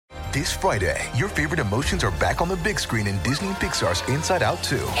This Friday, your favorite emotions are back on the big screen in Disney and Pixar's Inside Out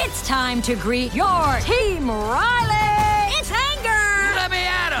 2. It's time to greet your Team Riley. It's anger. Let me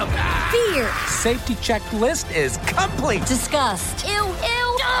at him. Fear. Safety checklist is complete. Disgust. Ew.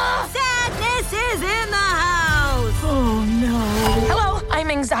 Sadness is in the house. Oh, no. Hello, I'm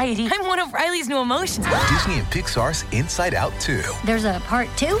anxiety. I'm one of Riley's new emotions. Disney and Pixar's Inside Out 2. There's a part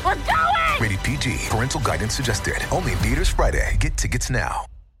 2? We're going! Rated PG. Parental guidance suggested. Only in theaters Friday. Get tickets now.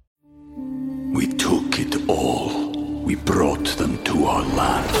 We took it all. We brought them to our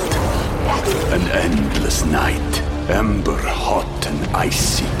land. An endless night, ember hot and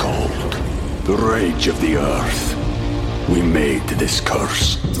icy cold. The rage of the earth. We made this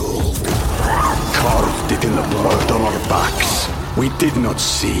curse. Carved it in the blood on our backs. We did not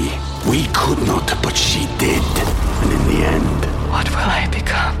see. We could not, but she did. And in the end... What will I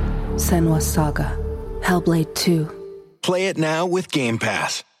become? Senua's Saga. Hellblade 2. Play it now with Game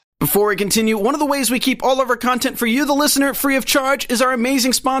Pass. Before we continue, one of the ways we keep all of our content for you, the listener, free of charge is our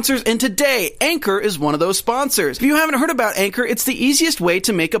amazing sponsors, and today, Anchor is one of those sponsors. If you haven't heard about Anchor, it's the easiest way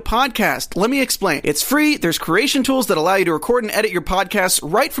to make a podcast. Let me explain. It's free, there's creation tools that allow you to record and edit your podcasts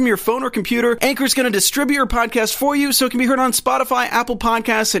right from your phone or computer. Anchor's going to distribute your podcast for you so it can be heard on Spotify, Apple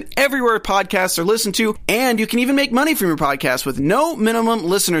Podcasts, and everywhere podcasts are listened to, and you can even make money from your podcast with no minimum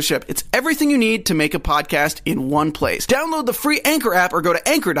listenership. It's everything you need to make a podcast in one place. Download the free Anchor app or go to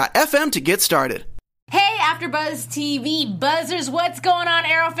anchor.fm to get started. Hey, AfterBuzz TV buzzers, what's going on,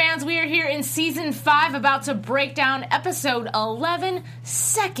 Arrow fans? We are here in Season 5, about to break down Episode 11,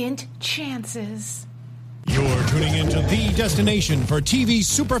 Second Chances. You're tuning into the destination for TV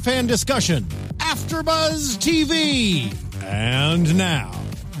superfan discussion, AfterBuzz TV. And now,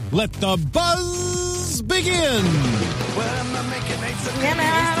 let the buzz begin. Yeah,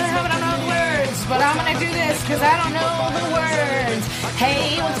 man, I don't know the words, but I'm gonna do this because I don't know the words.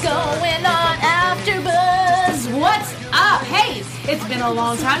 Hey, what's going on, AfterBuzz? What's up? Hey, it's been a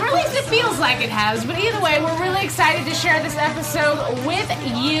long time, or at least it feels like it has, but either way, we're really excited to share this episode with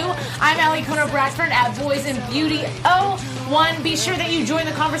you. I'm Allie Kono Bradford at Boys and Beauty 01. Be sure that you join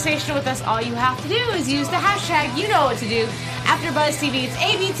the conversation with us. All you have to do is use the hashtag, you know what to do, AfterBuzz TV. It's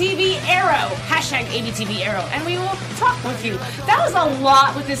ABTV Arrow, hashtag ABTV Arrow, and we will talk with you. That was a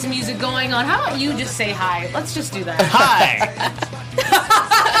lot with this music going on. How about you just say hi? Let's just do that. Hi.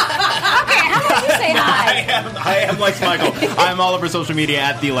 Okay, how about you say hi? I am Lex Michael. I'm all over social media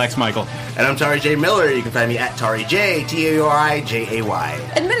at the Lex Michael. And I'm Tari J. Miller. You can find me at Tari J,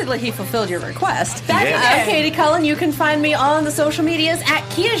 TARIJAY. Admittedly, he fulfilled your request. Yeah. I'm Katie Cullen. You can find me on the social medias at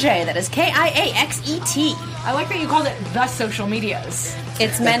Kiaxet. That is KIAXET. I like that you called it the social medias.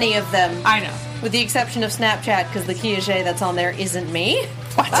 It's many of them. I know. With the exception of Snapchat, because the Kiaxet that's on there isn't me.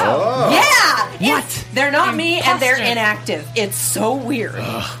 What? Oh. Yeah! What? They're not me, and they're Imposter. inactive. It's so weird.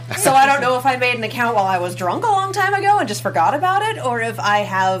 So I don't know if I made an account while I was drunk a long time ago and just forgot about it, or if I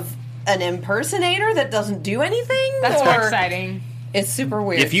have an impersonator that doesn't do anything. That's or exciting. It's super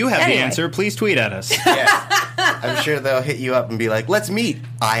weird. If you have Anyway. the answer, please tweet at us. Yes. I'm sure they'll hit you up and be like, let's meet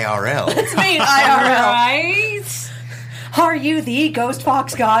IRL. Let's meet IRL. Right? Are you the Ghost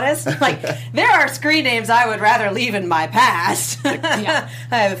Fox Goddess? Like, there are screen names I would rather leave in my past. Yeah.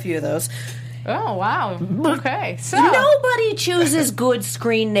 I have a few of those. Oh, wow. Okay. So Nobody chooses good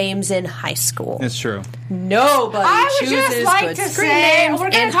screen names in high school. It's true. Nobody I would chooses just like good to screen say, names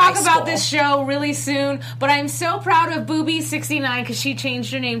we're going in to talk high about school. this show really soon, but I'm so proud of Booby69 because she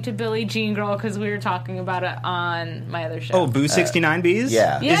changed her name to Billie Jean Girl because we were talking about it on my other show. Oh, Boo 69Bs?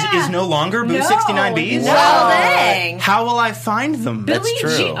 Yeah. Yeah. Is no longer Boo 69Bs? No, dang. How will I find them? Billie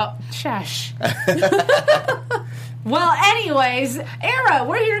true. Jean. Oh, shush. Well, anyways, Era,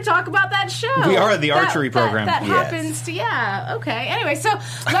 we're here to talk about that show. We are the archery program. That Yes. happens to, yeah, okay. Anyway, so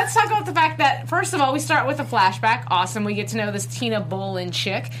let's talk about the fact that, first of all, we start with a flashback. Awesome. We get to know this Tina Bolin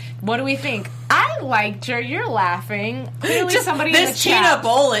chick. What do we think? I liked her. You're laughing. Clearly Just somebody in the this chat. Tina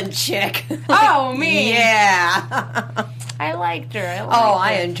Bolin chick. Oh, me. Yeah. I liked her.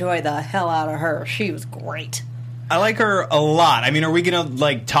 I enjoy the hell out of her. She was great. I like her a lot. I mean, are we going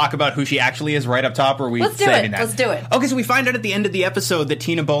to, talk about who she actually is right up top, or are we Let's do saving it. that? Let's do it. Okay, so we find out at the end of the episode that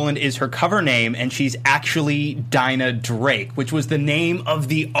Tina Boland is her cover name, and she's actually Dinah Drake, which was the name of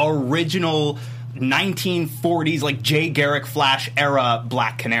the original 1940s, Jay Garrick Flash era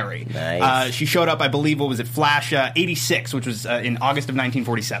Black Canary. Nice. She showed up, I believe, Flash 86, which was in August of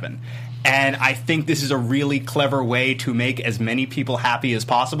 1947. And I think this is a really clever way to make as many people happy as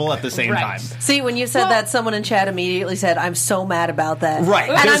possible at the same time. See, when you said that, someone in chat immediately said, "I'm so mad about that." Right.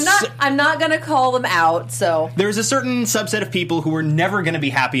 And I'm not going to call them out, so. There's a certain subset of people who are never going to be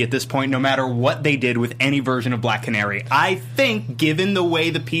happy at this point, no matter what they did with any version of Black Canary. I think, given the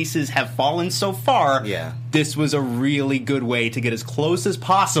way the pieces have fallen so far, this was a really good way to get as close as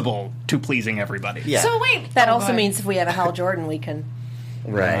possible to pleasing everybody. Yeah. So wait, that also means if we have a Hal Jordan, we can...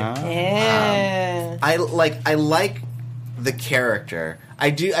 Right. Yeah. I like the character.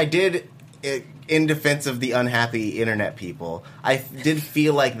 I did in defense of the unhappy internet people. I did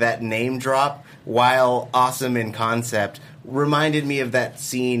feel like that name drop, while awesome in concept, reminded me of that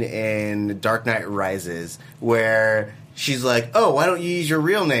scene in Dark Knight Rises where she's like, "Oh, why don't you use your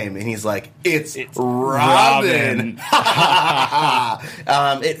real name?" And he's like, "It's Robin."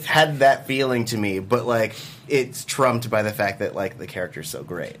 It had that feeling to me, but like it's trumped by the fact that like the character's so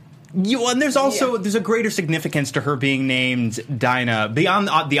great. And there's also there's a greater significance to her being named Dinah. Beyond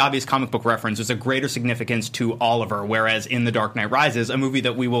the obvious comic book reference, there's a greater significance to Oliver, whereas in The Dark Knight Rises, a movie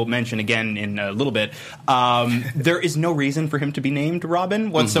that we will mention again in a little bit, there is no reason for him to be named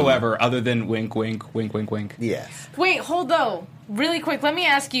Robin whatsoever, other than wink, wink, wink, wink, wink. Yes. Wait, hold though. Really quick, let me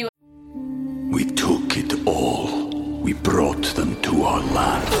ask you. We took it all. We brought them to our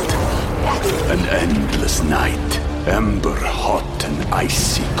land. An endless night, ember hot and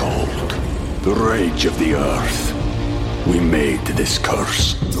icy cold. The rage of the earth. We made this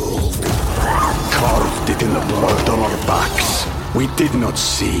curse. Carved it in the blood on our backs. We did not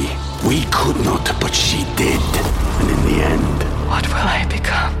see. We could not, but she did. And in the end... What will I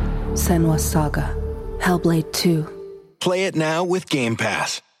become? Senua's Saga. Hellblade 2. Play it now with Game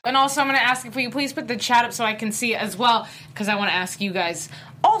Pass. And also, I'm going to ask if you please put the chat up so I can see it as well, because I want to ask you guys.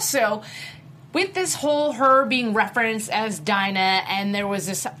 Also, with this whole her being referenced as Dinah, and there was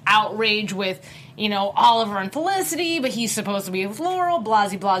this outrage with, you know, Oliver and Felicity, but he's supposed to be with Laurel,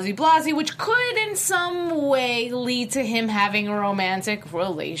 blasey, blasey, blasey, which could in some way lead to him having a romantic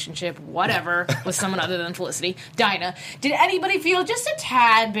relationship, whatever, with someone other than Felicity, Dinah. Did anybody feel just a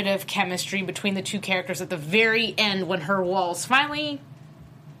tad bit of chemistry between the two characters at the very end when her walls finally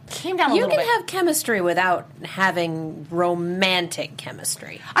came down a little bit? You can have chemistry without having romantic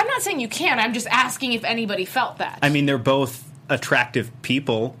chemistry. I'm not saying you can. I'm just asking if anybody felt that. I mean, they're both attractive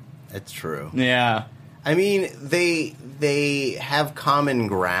people. It's true. Yeah. I mean, they have common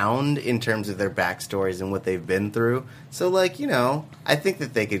ground in terms of their backstories and what they've been through. So, like, you know, I think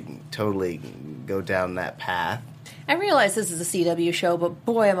that they could totally go down that path. I realize this is a CW show, but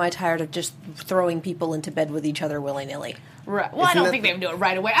boy, am I tired of just throwing people into bed with each other willy-nilly. Right. Well, I don't think they would do it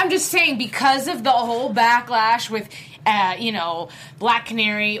right away. I'm just saying because of the whole backlash with, you know, Black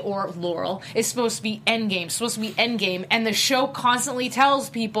Canary or Laurel is supposed to be endgame, and the show constantly tells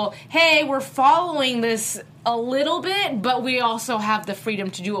people, hey, we're following this a little bit, but we also have the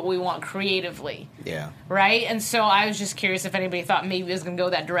freedom to do what we want creatively. Yeah. Right? And so I was just curious if anybody thought maybe it was going to go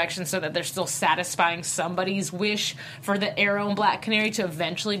that direction so that they're still satisfying somebody's wish for the Arrow and Black Canary to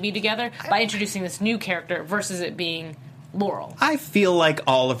eventually be together by introducing this new character versus it being Laurel. I feel like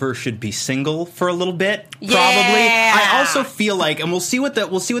Oliver should be single for a little bit, probably. Yeah. I also feel like, and we'll see what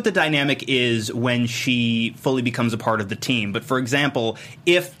the dynamic is when she fully becomes a part of the team. But for example,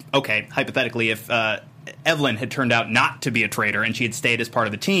 hypothetically, if Evelyn had turned out not to be a traitor and she had stayed as part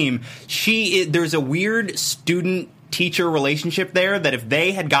of the team, there's a weird student-teacher relationship there that if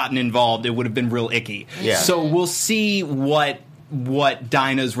they had gotten involved, it would have been real icky. Yeah. So we'll see what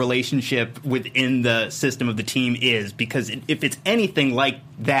Dinah's relationship within the system of the team is, because if it's anything like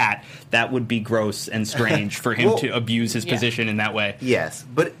that, that would be gross and strange for him to abuse his position in that way. Yes,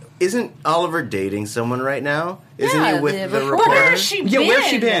 but isn't Oliver dating someone right now? Isn't he with the reporter? Where has she been? Yeah, where's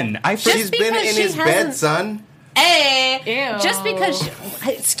she been? She's been in his bed, son. Hey, just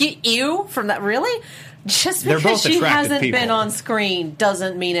because ew from that, really? Just because she hasn't been on screen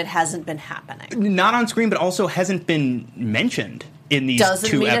doesn't mean it hasn't been happening. Not on screen, but also hasn't been mentioned in these two episodes.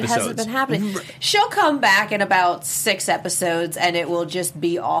 Doesn't mean it hasn't been happening. She'll come back in about 6 episodes, and it will just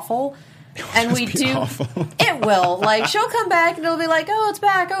be awful. And we do. Awful. It will. Like, she'll come back and it'll be like, oh, it's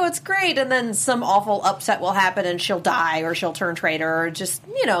back. Oh, it's great. And then some awful upset will happen and she'll die or she'll turn traitor or just,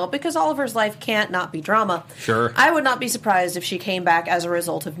 you know, because Oliver's life can't not be drama. Sure. I would not be surprised if she came back as a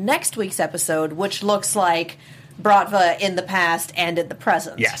result of next week's episode, which looks like Bratva in the past and in the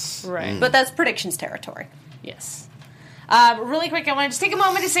present. Yes. Right. But that's predictions territory. Yes. Really quick, I want to just take a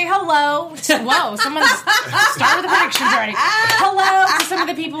moment to say hello. Whoa, someone's started with the predictions already. Hello to some of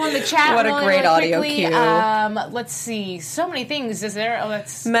the people in the chat. What a really, great really audio quickly. cue. Let's see. So many things. Is there? Oh,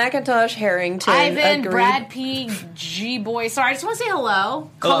 that's Macintosh Harrington. Ivan, agreed. Brad P, G Boy. Sorry, I just want to say hello.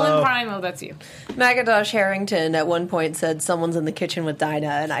 Colin Prime. Oh, that's you. Macintosh Harrington at one point said, "Someone's in the kitchen with Dinah,"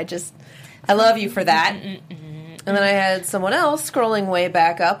 and I love you for that. And then I had someone else scrolling way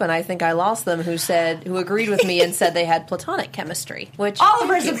back up, and I think I lost them, who agreed with me and said they had platonic chemistry. Which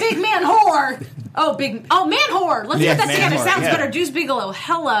Oliver's a big man whore. Man whore. Let's get that together. Sounds better. Deuce Bigelow.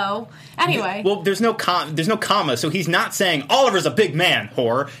 Hello. Anyway. Well, there's no comma, so he's not saying Oliver's a big man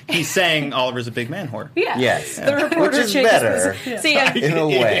whore. He's saying Oliver's a big man whore. Yeah. Yes. The reporter which is better. See, in a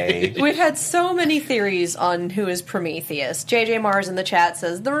way. We've had so many theories on who is Prometheus. JJ Mars in the chat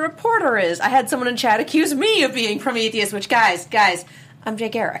says, the reporter is. I had someone in chat accuse me of being Prometheus, which, guys, I'm Jay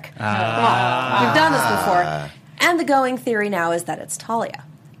Garrick. Come on. We've done this before. And the going theory now is that it's Talia.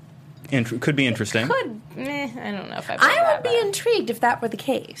 Could be interesting. I don't know if I would be intrigued if that were the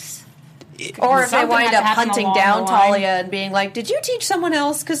case. Or if they Something wind had up to happen hunting along down the line. Talia and being like, did you teach someone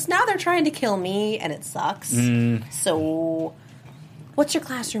else? Because now they're trying to kill me, and it sucks. So, what's your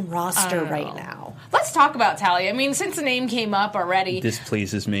classroom roster right now? Let's talk about Talia. I mean, since the name came up already. This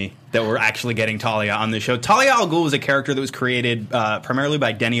pleases me that we're actually getting Talia on this show. Talia al Ghul was a character that was created primarily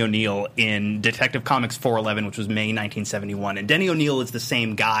by Denny O'Neil in Detective Comics 411, which was May 1971. And Denny O'Neil is the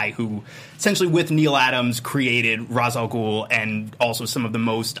same guy who, essentially with Neil Adams, created Ra's al Ghul and also some of the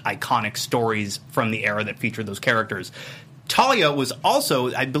most iconic stories from the era that featured those characters. Talia was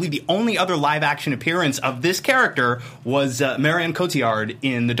also, I believe, the only other live-action appearance of this character was Marion Cotillard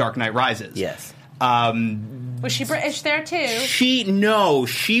in The Dark Knight Rises. Yes. Was she British there too?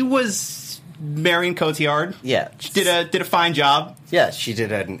 She was Marion Cotillard. Yeah. She did a fine job. Yeah, she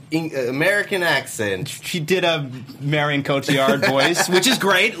did an American accent. She did a Marion Cotillard voice, which is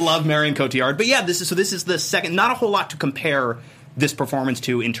great. Love Marion Cotillard. But yeah, this is the second. Not a whole lot to compare this performance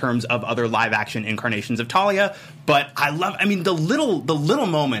to in terms of other live action incarnations of Talia, but the little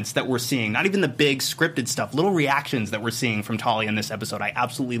moments that we're seeing, not even the big scripted stuff, little reactions that we're seeing from Talia in this episode, I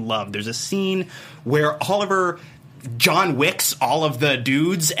absolutely love. There's a scene where Oliver John Wicks all of the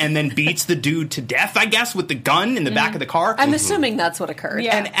dudes and then beats the dude to death, I guess, with the gun in the back of the car. I'm assuming that's what occurred.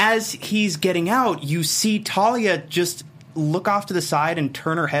 Yeah. And as he's getting out, you see Talia just look off to the side and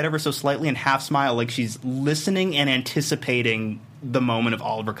turn her head ever so slightly and half smile like she's listening and anticipating the moment of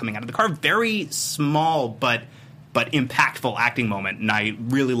Oliver coming out of the car. Very small but impactful acting moment, and I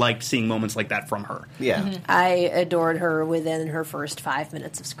really liked seeing moments like that from her. Yeah. I adored her within her first 5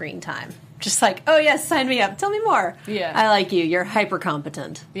 minutes of screen time. Just like, oh yes, sign me up. Tell me more. Yeah. I like you. You're hyper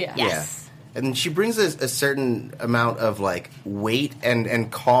competent. Yeah. Yes. And she brings a certain amount of like weight and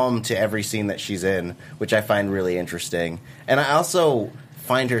calm to every scene that she's in, which I find really interesting. And I also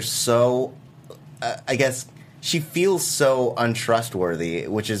find her so, I guess, she feels so untrustworthy,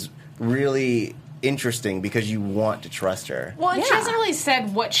 which is really interesting because you want to trust her. Well, and she hasn't really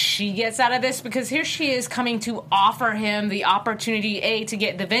said what she gets out of this, because here she is coming to offer him the opportunity, A, to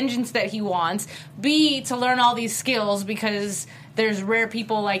get the vengeance that he wants, B, to learn all these skills, because there's rare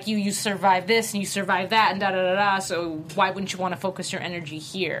people like you survive this and you survive that and da-da-da-da, so why wouldn't you want to focus your energy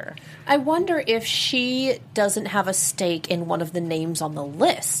here? I wonder if she doesn't have a stake in one of the names on the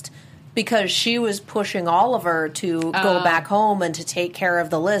list, because she was pushing Oliver to go back home and to take care of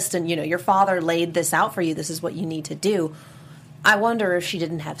the list, and, your father laid this out for you, this is what you need to do. I wonder if she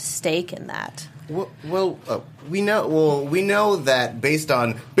didn't have stake in that. We know that based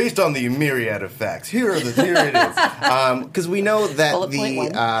on the myriad of facts. Here it is. Because we know that what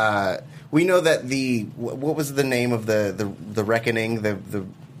was the name of the reckoning, The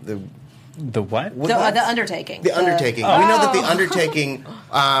what? The Undertaking. The Undertaking. We know that the Undertaking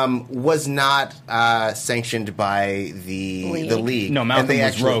was not sanctioned by the League. No, Malcolm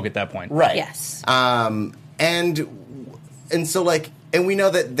was rogue at that point. Right. Yes. And so, and we know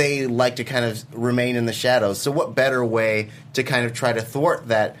that they like to kind of remain in the shadows. So what better way to kind of try to thwart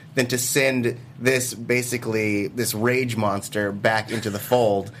that than to send this rage monster back into the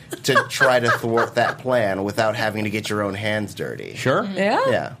fold to try to thwart that plan without having to get your own hands dirty? Sure. Yeah.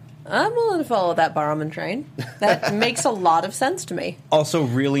 Yeah. I'm willing to follow that Barrowman train. That makes a lot of sense to me. Also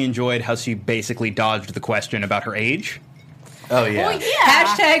really enjoyed how she basically dodged the question about her age. Oh, yeah. Well, yeah.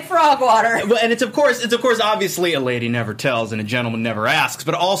 Hashtag frog water. Well, and it's of course obviously a lady never tells and a gentleman never asks,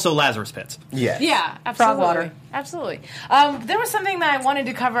 but also Lazarus Pits. Yes. Yeah, absolutely. Frog water. Absolutely. There was something that I wanted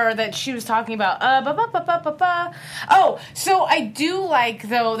to cover that she was talking about. Oh, so I do like,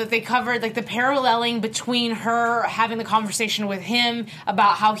 though, that they covered the paralleling between her having the conversation with him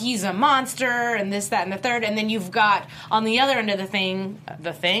about how he's a monster and this, that, and the third, and then you've got on the other end of the thing,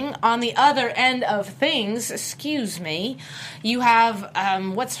 on the other end of things, excuse me, you have,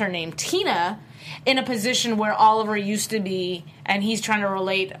 what's her name, Tina, in a position where Oliver used to be, and he's trying to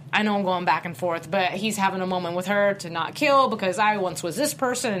relate. I know I'm going back and forth, but he's having a moment with her to not kill because I once was this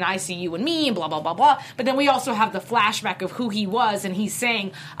person and I see you and me, blah, blah, blah, blah. But then we also have the flashback of who he was, and he's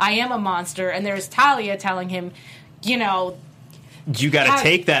saying, I am a monster, and there's Talia telling him, you know, you got to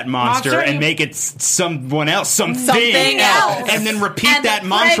take that monster and make it someone else, something else, and then repeat that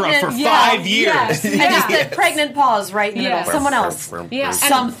mantra for 5 years. Yes. And just the pregnant pause right in the middle. Someone else. Yeah.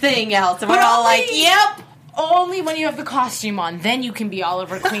 Something else. And we're all like, yep. Only when you have the costume on. Then you can be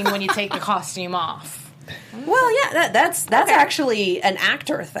Oliver Queen when you take the costume off. Well, yeah, that's actually an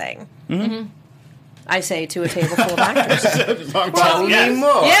actor thing. Mm-hmm. I say to a table full of actors. Tell me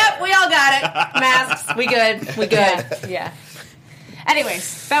more. Yep, we all got it. Masks. We good. Yeah.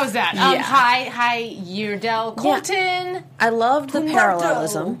 Anyways, that was that. Hi, Yurdell Colton. Yeah. I loved the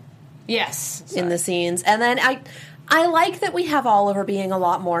parallelism. Yes. In the scenes. And then I like that we have Oliver being a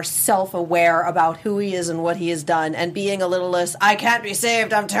lot more self-aware about who he is and what he has done, and being a little less, I can't be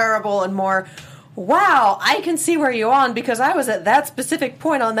saved, I'm terrible, and more, wow, I can see where you're on because I was at that specific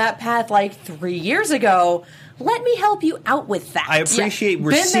point on that path like 3 years ago. Let me help you out with that. I appreciate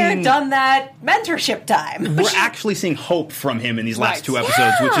we're been seeing... there, done that, mentorship time. We're actually seeing hope from him in these last two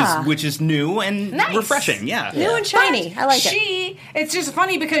episodes, which is new and refreshing. Yeah. New and shiny. But I like it. It's just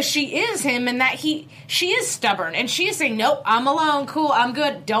funny because she is him and that she is stubborn and she is saying, nope, I'm alone, cool, I'm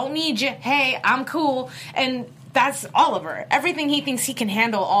good, don't need you, hey, I'm cool. And that's Oliver. Everything he thinks he can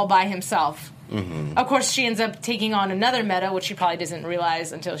handle all by himself. Mm-hmm. Of course, she ends up taking on another meta, which she probably doesn't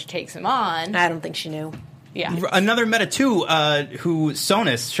realize until she takes him on. I don't think she knew. Yeah. Another meta, too, who Sean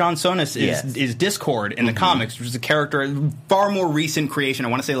Sonis is Discord in the comics, which is a character, far more recent creation. I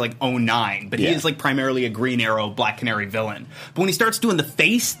want to say like 09, but he is like primarily a Green Arrow, Black Canary villain. But when he starts doing the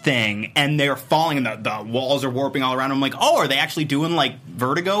face thing and they're falling and the walls are warping all around, I'm like, oh, are they actually doing like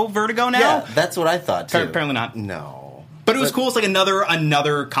Vertigo now? Yeah, that's what I thought, too. Apparently not. No. But it was cool. It's like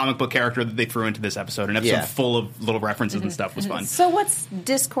another comic book character that they threw into this episode. An episode full of little references and stuff was fun. So what's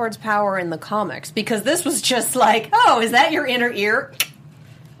Discord's power in the comics? Because this was just like, oh, is that your inner ear?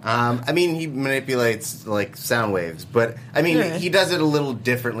 I mean, he manipulates like sound waves, but I mean, he does it a little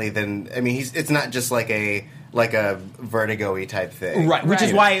differently than. I mean, it's not just like a Vertigo-y type thing, right? Which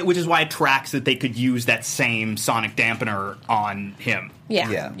is why it tracks that they could use that same sonic dampener on him.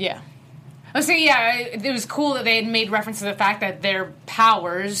 Yeah. Oh, so it was cool that they had made reference to the fact that their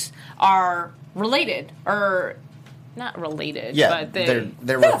powers are related, or not related. Yeah, but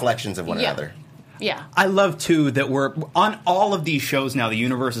they're reflections of one another. Yeah. I love, too, that we're on all of these shows now, the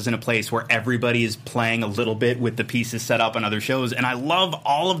universe is in a place where everybody is playing a little bit with the pieces set up on other shows, and I love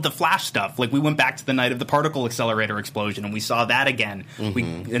all of the Flash stuff. Like, we went back to the night of the particle accelerator explosion, and we saw that again.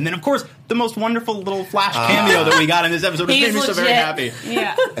 Mm-hmm. And then, of course, the most wonderful little Flash cameo that we got in this episode made me so very happy.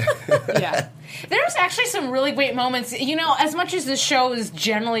 Yeah. Yeah. There's actually some really great moments. You know, as much as this show is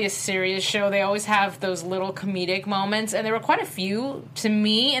generally a serious show, they always have those little comedic moments, and there were quite a few to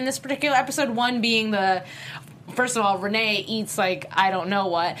me in this particular episode. One being first of all, Renee eats like I don't know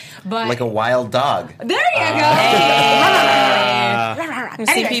what, but like a wild dog. There you go. I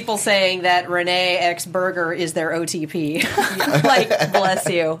see people saying that Renee X Burger is their OTP. Like, bless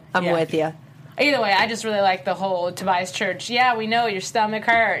you. I'm with you. Either way, I just really like the whole Tobias Church. Yeah, we know your stomach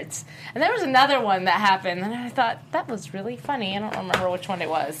hurts. And there was another one that happened, and I thought that was really funny. I don't remember which one it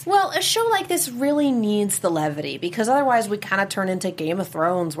was. Well, a show like this really needs the levity, because otherwise we kind of turn into Game of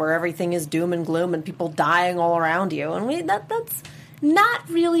Thrones, where everything is doom and gloom and people dying all around you. And that's not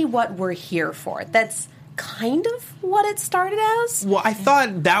really what we're here for. That's kind of what it started as. Well, I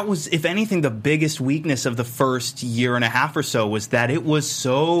thought that was, if anything, the biggest weakness of the first year and a half or so was that it was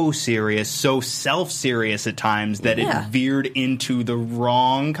so serious, so self-serious at times that it veered into the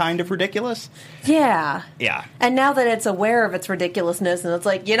wrong kind of ridiculous. Yeah. Yeah. And now that it's aware of its ridiculousness, and it's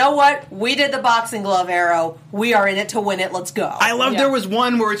like, you know what? We did the boxing glove arrow. We are in it to win it. Let's go. I love there was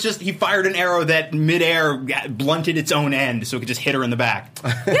one where it's just he fired an arrow that midair blunted its own end so it could just hit her in the back.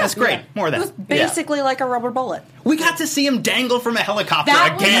 That's great. More of that. It was basically like a rubber bullet. We got to see him dangle from a helicopter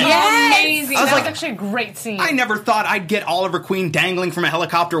again. Was amazing. That was actually a great scene. I never thought I'd get Oliver Queen dangling from a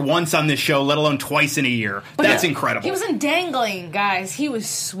helicopter once on this show, let alone twice in a year. That's incredible. He wasn't dangling, guys. He was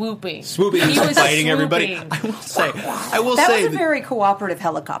swooping. He was fighting everybody. I will say that was a very cooperative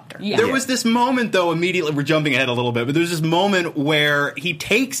helicopter. Yeah. There was this moment, though, immediately, we're jumping ahead a little bit, but there's this moment where he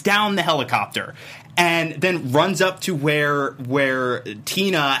takes down the helicopter and then runs up to where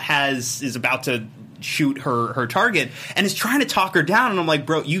Tina is about to shoot her target, and is trying to talk her down. And I'm like,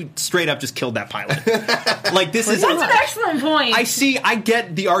 bro, you straight up just killed that pilot. Like, this is... That's an excellent point. I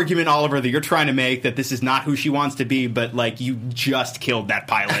get the argument, Oliver, that you're trying to make, that this is not who she wants to be, but, like, you just killed that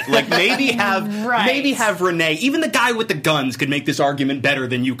pilot. Like, maybe have Renee, even the guy with the guns, could make this argument better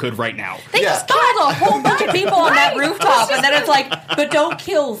than you could right now. They just killed a whole bunch of people on that rooftop, and then it's like, but don't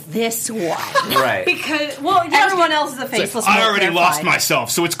kill this one. Right. Because, everyone else is a faceless. I already lost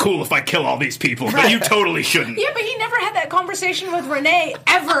myself, so it's cool if I kill all these people, but you totally shouldn't. Yeah, but he never had that conversation with Renee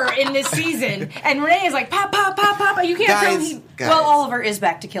ever in this season. And Renee is like, pop, pop, pop, pop. You can't tell me. Well, Oliver is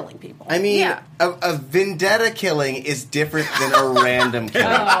back to killing people. I mean, a vendetta killing is different than a random killing.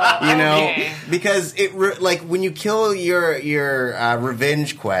 You know? Because when you kill your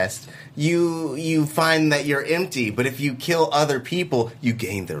revenge quest, you find that you're empty. But if you kill other people, you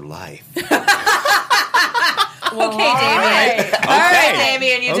gain their life. Okay, Damien. All right,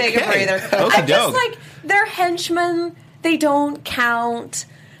 Damien, you take a breather. I'm just like, they're henchmen. They don't count.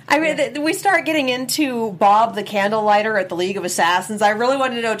 I mean, we start getting into Bob the Candlelighter at the League of Assassins. I really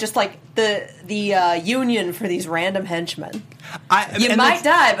wanted to know just like the union for these random henchmen. You might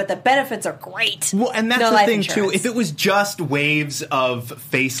die, but the benefits are great. Well, and that's the thing, too. If it was just waves of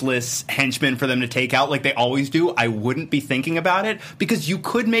faceless henchmen for them to take out like they always do, I wouldn't be thinking about it. Because you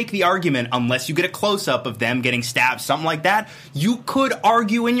could make the argument, unless you get a close-up of them getting stabbed, something like that, you could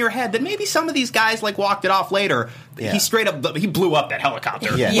argue in your head that maybe some of these guys like walked it off later. Yeah. He straight up, he blew up that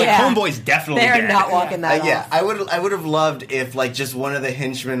helicopter. Yeah. Like, Homeboy's definitely They're dead. not walking that off. I would have loved if like just one of the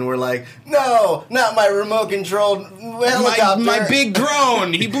henchmen were like, no, not my remote-controlled helicopter. My big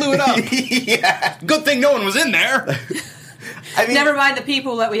drone. He blew it up. Yeah. Good thing no one was in there. I mean, never mind the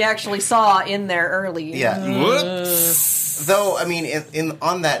people that we actually saw in there early. Yeah. Whoops. Though, I mean,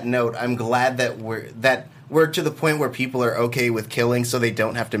 on that note, I'm glad that we're to the point where people are okay with killing, so they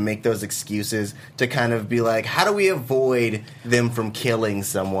don't have to make those excuses to kind of be like, how do we avoid them from killing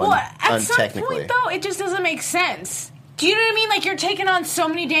someone? Well, at some point, though, it just doesn't make sense. Do you know what I mean? Like, you're taking on so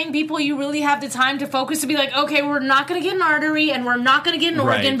many dang people, you really have the time to focus to be like, okay, we're not going to get an artery, and we're not going to get an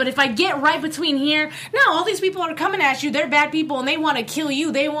organ, but if I get right between here, no, all these people are coming at you, they're bad people, and they want to kill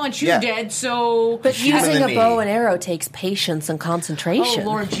you, they want you dead, so... But using a bow and arrow takes patience and concentration. Oh,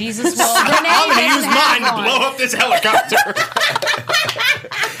 Lord Jesus. Well, Renee I'm going to use mine to blow up this helicopter.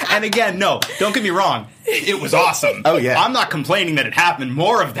 And again, no, don't get me wrong. It was awesome. Oh, yeah. I'm not complaining that it happened.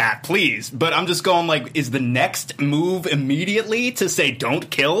 More of that, please. But I'm just going like, is the next move immediately to say don't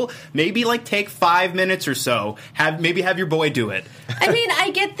kill? Maybe like take 5 minutes or so. Have your boy do it. I mean,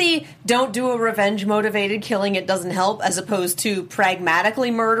 I get the don't do a revenge motivated killing, it doesn't help, as opposed to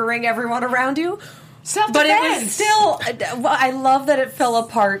pragmatically murdering everyone around you. Self-defense. But it was still, I love that it fell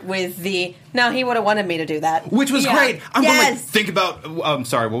apart with the, no, he would have wanted me to do that. Which was great. I'm going like, think about, I'm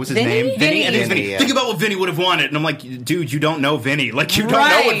sorry, what was his name? Vinny. And Vinny. Yeah. Think about what Vinny would have wanted. And I'm like, dude, you don't know Vinny. Like, you don't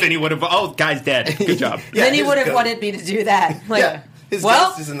know what Vinny would have, guy's dead. Good job. Vinny would have wanted me to do that. Like, his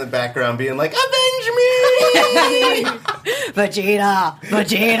ghost is in the background being like, avenge me! Vegeta.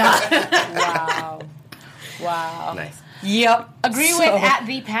 Wow. Nice. Yep. Agree with at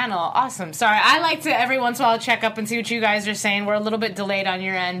the panel. Awesome. Sorry. I like to every once in a while check up and see what you guys are saying. We're a little bit delayed on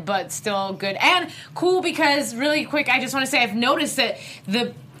your end, but still good. And cool because really quick, I just want to say I've noticed that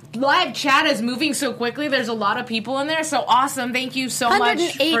the live chat is moving so quickly. There's a lot of people in there. So awesome. Thank you so much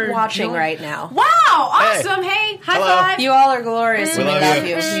 108 for watching right now. Wow. Awesome. Hey, high five. You all are glorious. We love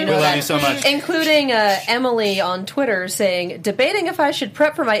you. You know we love you so much. Including Emily on Twitter saying, debating if I should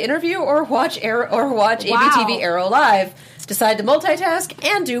prep for my interview or watch ABTV Arrow Live. Decide to multitask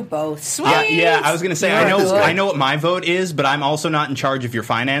and do both. Sweet. Yeah, I was going to say, I know what my vote is, but I'm also not in charge of your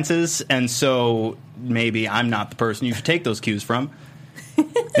finances, and so maybe I'm not the person you should take those cues from.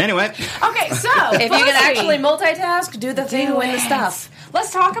 Anyway. Okay, so if you can actually multitask, do the thing, win the stuff.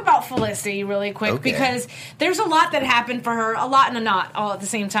 Let's talk about Felicity really quick because there's a lot that happened for her, a lot and a not all at the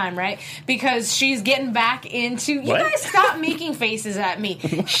same time, right? Because she's getting back into... You guys stop making faces at me.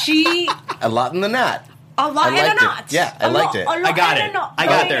 A lot and a not. A lot and a not. Yeah, I liked it. I got it. I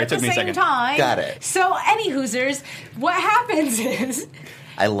got there. It took me a second. Got it. So, any Hoosers, what happens is...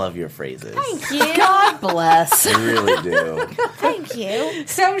 I love your phrases. Thank you. God bless. I really do. Thank you.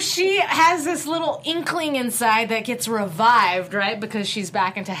 So she has this little inkling inside that gets revived, right? Because she's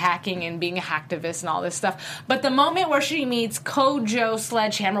back into hacking and being a hacktivist and all this stuff. But the moment where she meets Kojo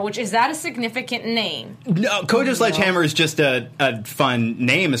Sledgehammer, which is that a significant name? No, Kojo Sledgehammer is just a fun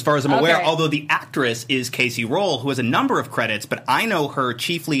name as far as I'm aware, although the actress is Casey Roll, who has a number of credits, but I know her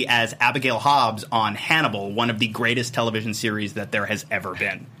chiefly as Abigail Hobbs on Hannibal, one of the greatest television series that there has ever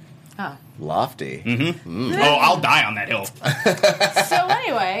been. Oh. Lofty. Mm-hmm. Oh, I'll die on that hill. So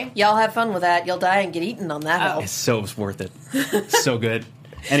anyway, Anyway. Y'all have fun with that. You'll die and get eaten on that hill. It's so worth it. So good.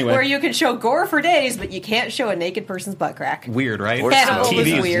 Anyway. Where you can show gore for days, but you can't show a naked person's butt crack. Weird, right?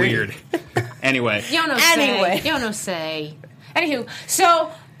 TV is weird. Anyway. You don't know say. Anywho,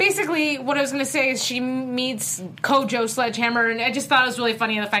 so basically what I was going to say is she meets Kojo Sledgehammer, and I just thought it was really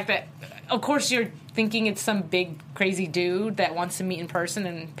funny the fact that, of course, you're thinking it's some big, crazy dude that wants to meet in person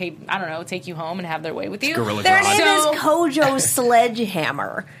and pay, I don't know, take you home and have their way with you. Their name is Kojo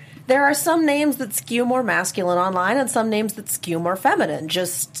Sledgehammer. There are some names that skew more masculine online and some names that skew more feminine,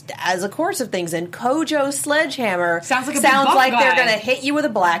 just as a course of things. And Kojo Sledgehammer sounds like they're going to hit you with a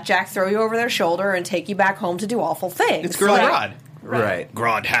blackjack, throw you over their shoulder, and take you back home to do awful things. It's Girl Grodd. Right.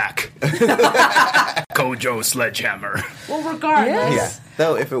 Grodd hack. Kojo Sledgehammer. Well, regardless. Yeah.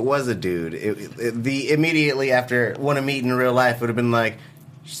 Though, if it was a dude, the immediately after want to meet in real life would have been like...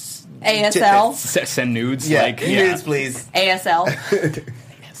 ASL? Send nudes? Yeah, nudes, please. ASL?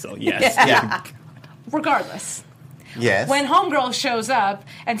 So yes, yeah. Regardless. Yes. When Homegirl shows up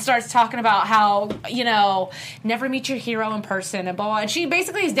and starts talking about how, never meet your hero in person and blah, blah, and she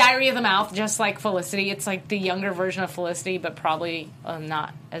basically is diary of the mouth, just like Felicity. It's like the younger version of Felicity, but probably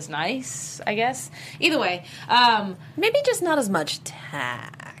not as nice, I guess. Either way. Maybe just not as much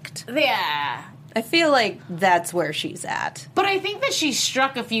tact. Yeah. I feel like that's where she's at. But I think that she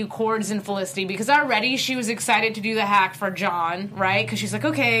struck a few chords in Felicity because already she was excited to do the hack for John, right? Because she's like,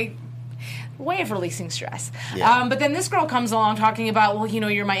 okay, way of releasing stress. Yeah. But then this girl comes along talking about, well,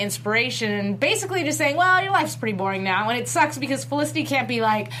 you're my inspiration, and basically just saying, well, your life's pretty boring now. And it sucks because Felicity can't be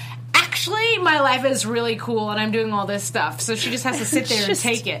like, actually, my life is really cool and I'm doing all this stuff. So she just has to sit there and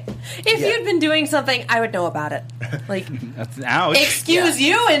take it. If you'd been doing something, I would know about it. Like, ouch. Excuse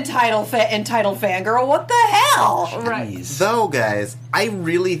you, entitled fangirl. What the hell? Right. Though, guys, I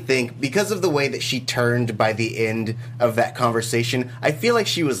really think because of the way that she turned by the end of that conversation, I feel like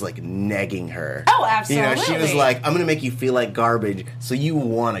she was like negging her. Oh, absolutely. She was like, I'm going to make you feel like garbage so you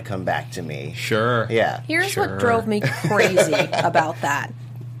want to come back to me. Sure. Yeah. Here's what drove me crazy about that.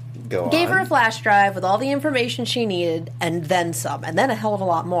 Go on. Gave her a flash drive with all the information she needed, and then some, and then a hell of a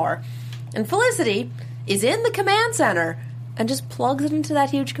lot more. And Felicity is in the command center and just plugs it into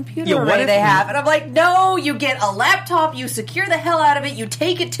that huge computer array they have. And I'm like, no, you get a laptop, you secure the hell out of it, you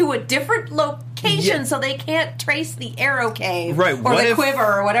take it to a different location so they can't trace the arrow cave or the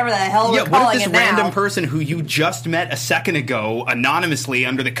quiver or whatever the hell we're calling it now. What if this random person who you just met a second ago anonymously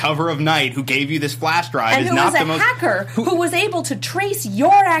under the cover of night who gave you this flash drive and is not the most... most... hacker who was able to trace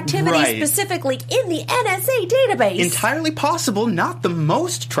your activity specifically in the NSA database. Entirely possible, not the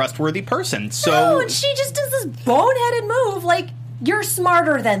most trustworthy person. So no, and she just does this boneheaded move like, you're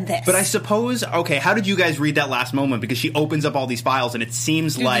smarter than this. But I suppose, okay, how did you guys read that last moment? Because she opens up all these files and it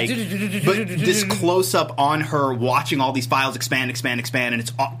seems like but this close-up on her watching all these files expand, and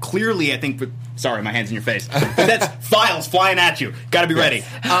it's clearly, I think, sorry, my hand's in your face, but that's files flying at you. Gotta be ready.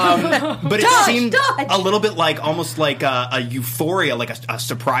 But it seemed a little bit like, almost like a euphoria, like a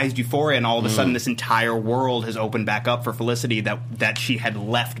surprised euphoria, and all of a sudden this entire world has opened back up for Felicity that she had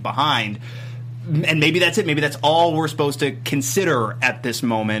left behind. And maybe that's it. Maybe that's all we're supposed to consider at this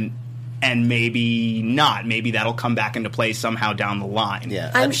moment, and maybe not. Maybe that'll come back into play somehow down the line. Yeah,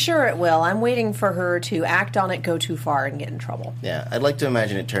 I'm sure it will. I'm waiting for her to act on it, go too far, and get in trouble. Yeah, I'd like to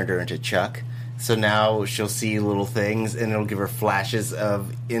imagine it turned her into Chuck. So now she'll see little things, and it'll give her flashes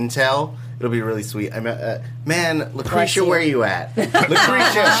of intel. It'll be really sweet. Man, Lucretia, where are you at?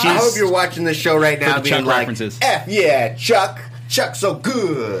 Lucretia, I hope you're watching this show right now, being like, F yeah, Chuck. Chuck's so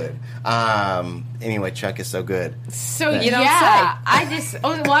good. Anyway, Chuck is so good. So I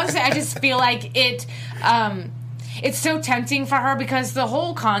just feel like it. It's so tempting for her because the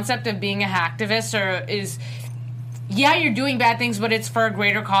whole concept of being a hacktivist is. Yeah, you're doing bad things, but it's for a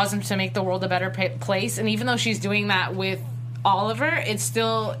greater cause and to make the world a better place. And even though she's doing that with Oliver, it's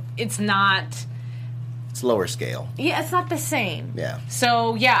not... It's lower scale. Yeah, it's not the same. Yeah.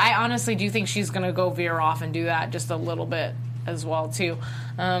 So, yeah, I honestly do think she's going to go veer off and do that just a little bit as well, too.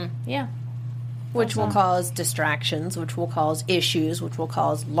 Yeah. Which will cause distractions, which will cause issues, which will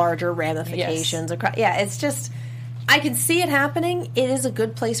cause larger ramifications. Yes. Yeah, it's just... I can see it happening. It is a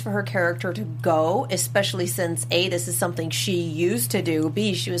good place for her character to go, especially since, A, this is something she used to do,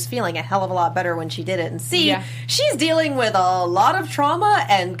 B, she was feeling a hell of a lot better when she did it, and C, she's dealing with a lot of trauma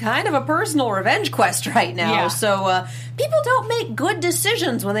and kind of a personal revenge quest right now. Yeah. So people don't make good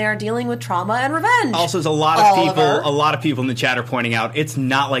decisions when they are dealing with trauma and revenge. Also, there's a lot of people in the chat are pointing out it's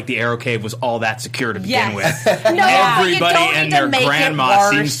not like the Arrow Cave was all that secure to begin with. No, everybody and their grandma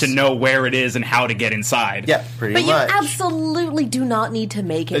seems to know where it is and how to get inside. Yeah, pretty much. But you much. absolutely do not need to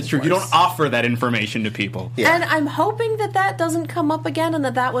make it That's true. worse. You don't offer that information to people. Yeah. And I'm hoping that doesn't come up again and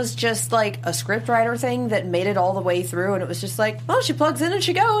that was just like a scriptwriter thing that made it all the way through and it was just like, oh, she plugs in and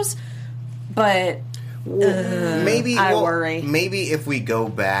she goes. But I worry. Maybe if we go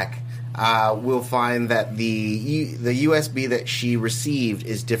back, we'll find that the USB that she received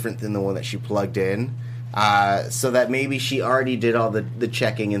is different than the one that she plugged in. So that maybe she already did all the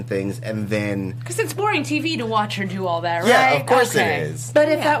checking and things, and then... Because it's boring TV to watch her do all that, right? Yeah, of course it is. But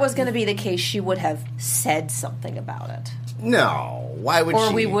if that was going to be the case, she would have said something about it. No, why would she?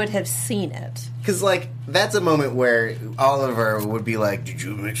 Or we would have seen it. Because, like, that's a moment where Oliver would be like, did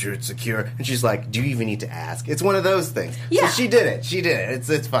you make sure it's secure? And she's like, do you even need to ask? It's one of those things. Yeah. So she did it. She did it.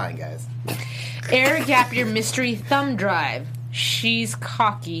 It's fine, guys. Air gap your mystery thumb drive. She's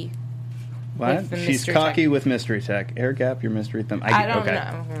cocky. What? She's cocky with mystery tech. Air gap your mystery thumb. I don't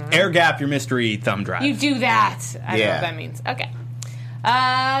know. Air gap your mystery thumb drive. You do that. I don't know what that means. Okay.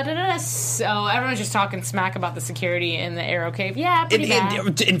 So everyone's just talking smack about the security in the Arrow Cave. Yeah, pretty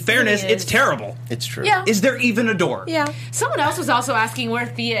bad. In fairness, it's terrible. It's true. Yeah. Is there even a door? Yeah. Someone else was also asking where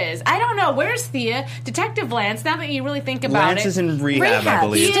Thea is. I don't know. Where's Thea? Detective Lance, now that you really think about Lance it. is in rehab, I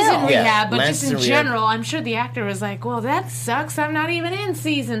believe. He is in rehab, but Lance just in is in rehab. general, I'm sure the actor was like, well, that sucks. I'm not even in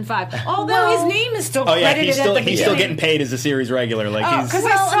season 5. Although his name is still credited he's at the beginning. still getting paid as a series regular. Like because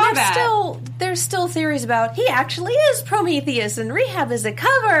I saw that. There's still theories about he actually is Prometheus and rehab is a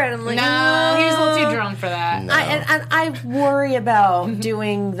cover. And I'm like, no, he was a little too drunk for that. No. And I worry about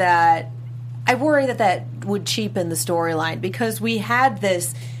doing that. I worry that would cheapen the storyline because we had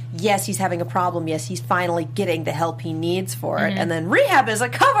this. Yes, he's having a problem. Yes, he's finally getting the help he needs for it. And then rehab as a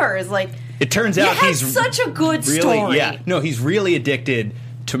cover is like. It turns out he's such a good really, story. Yeah, no, he's really addicted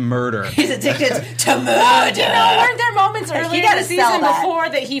to murder. He's addicted to murder. You know, weren't there moments earlier in the season that. before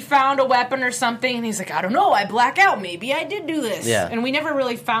that he found a weapon or something and he's like, I don't know, I black out. Maybe I did do this. Yeah. And we never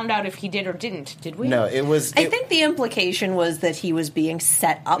really found out if he did or didn't, did we? No, it was... I think the implication was that he was being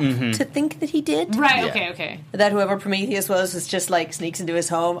set up to think that he did. Right, Yeah. okay. That whoever Prometheus was just like sneaks into his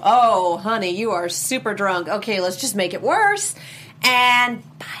home. Oh, honey, you are super drunk. Okay, let's just make it worse. And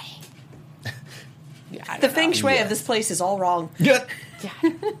bye. The feng shui of this place is all wrong. Yeah.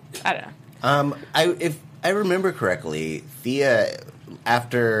 I don't know. If I remember correctly, Thea,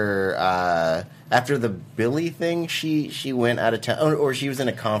 after the Billy thing, she went out of town, or she was in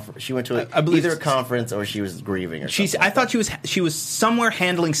a conference. She went to either a conference or she was grieving. Or something. I thought she was somewhere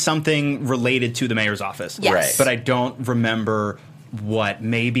handling something related to the mayor's office. Yes. Right. But I don't remember what.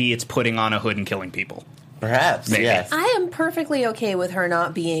 Maybe it's putting on a hood and killing people. Perhaps, Maybe. yes. I am perfectly okay with her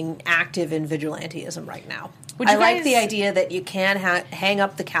not being active in vigilantism right now. Would you I like guys- the idea that you can hang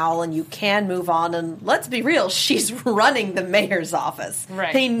up the cowl and you can move on. And let's be real, she's running the mayor's office.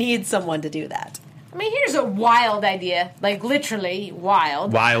 Right. They need someone to do that. I mean, here's a wild idea. Like, literally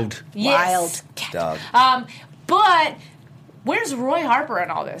wild. Wild. Yes. Dog. But where's Roy Harper in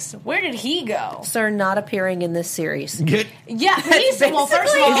all this? Where did he go? Sir, not appearing in this series. Yeah, he's... Well,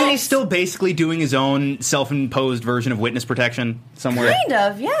 first of all... Isn't he still basically doing his own self-imposed version of witness protection somewhere? Kind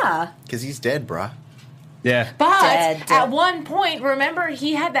of, yeah. Because he's dead, brah. Yeah. But Dead. at one point, remember,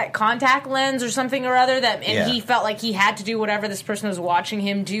 he had that contact lens or something or other, and he felt like he had to do whatever this person was watching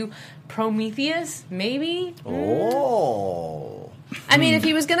him do. Prometheus? Maybe? Oh. I mean, if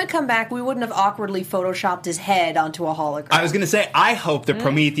he was going to come back, we wouldn't have awkwardly photoshopped his head onto a hologram. I was going to say, I hope that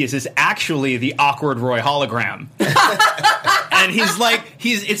Prometheus is actually the awkward Roy hologram. And it's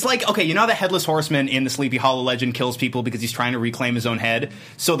like, okay, you know how the Headless Horseman in the Sleepy Hollow legend kills people because he's trying to reclaim his own head?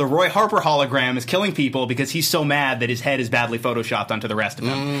 So the Roy Harper hologram is killing people because he's so mad that his head is badly photoshopped onto the rest of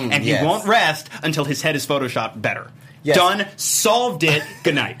him. And he won't rest until his head is photoshopped better. Yes. Done. Solved it.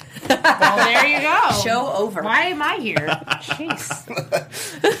 Good night. Well, there you go. Show over. Why am I here? Jeez.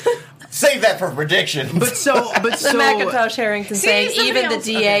 Save that for prediction. But so the Macintosh Harrington saying somebody even the else-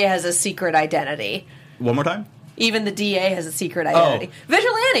 DA has a secret identity. One more time? Even the DA has a secret identity.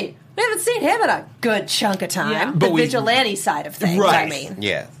 Vigilante! We haven't seen him in a good chunk of time. Yeah. The vigilante side of things, Right. I mean.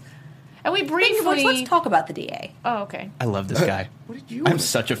 Yeah. And we briefly... Let's talk about the DA. Oh, okay. I love this guy. I'm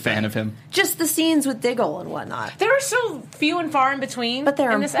such a fan of him. Just the scenes with Diggle and whatnot. There are so few and far in between But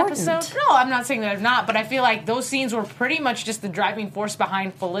they're in this important. episode. No, I'm not saying they're not, but I feel like those scenes were pretty much just the driving force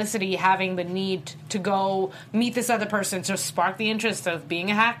behind Felicity having the need to go meet this other person to spark the interest of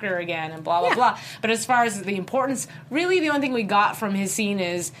being a hacker again and blah, blah, blah. But as far as the importance, really the only thing we got from his scene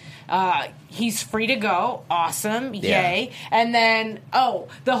is he's free to go. Awesome. Yay. And then,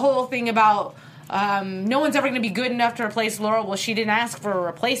 the whole thing about... no one's ever going to be good enough to replace Laurel. Well, she didn't ask for a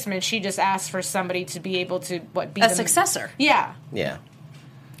replacement. She just asked for somebody to be able to be A successor. Yeah, Yeah.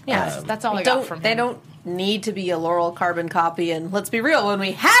 Yeah. that's all I got from him. need to be a Laurel carbon copy. And let's be real, when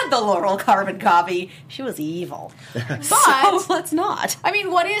we had the Laurel carbon copy, she was evil. But so let's not. I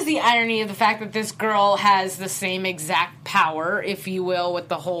mean, what is the irony of the fact that this girl has the same exact power, if you will, with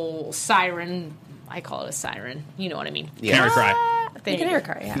the whole siren? I call it a siren. You know what I mean? Canary cry. Canary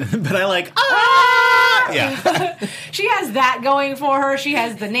cry, yeah. But I like, yeah. She has that going for her. She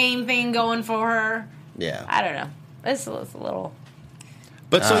has the name thing going for her. Yeah. I don't know. It's a little...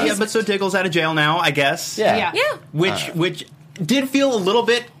 But so Diggle's out of jail now, I guess. Yeah. Which did feel a little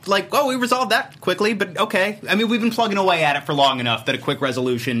bit like, oh, we resolved that quickly, but okay. I mean, we've been plugging away at it for long enough that a quick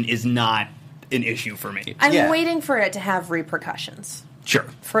resolution is not an issue for me. I'm waiting for it to have repercussions. Sure.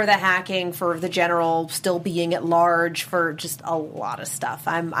 For the hacking, for the general still being at large, for just a lot of stuff.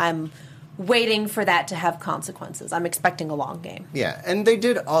 I'm waiting for that to have consequences. I'm expecting a long game. Yeah, and they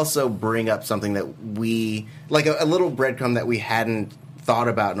did also bring up something that we, like a little breadcrumb that we hadn't thought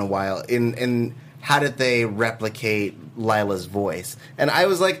about in a while, in how did they replicate Lila's voice? And I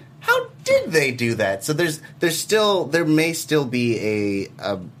was like, how did they do that? So there may still be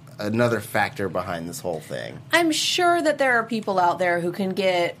another factor behind this whole thing. I'm sure that there are people out there who can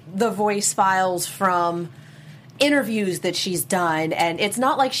get the voice files from interviews that she's done, and it's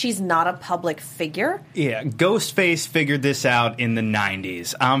not like she's not a public figure. Yeah, Ghostface figured this out in the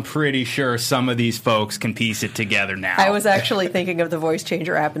 90s. I'm pretty sure some of these folks can piece it together now. I was actually thinking of the voice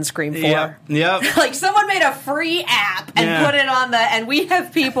changer app in Scream 4. Yep. Like, someone made a free app and put it on and we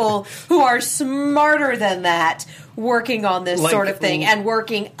have people who are smarter than that working on this sort of thing and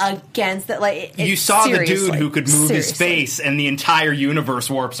working against it. Like, you saw the dude who could move his face and the entire universe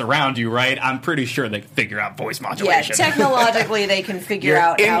warps around you, right? I'm pretty sure they can figure out voice modulation. Yeah, technologically they can figure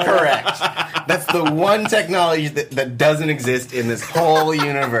out incorrect. That's the one technology that doesn't exist in this whole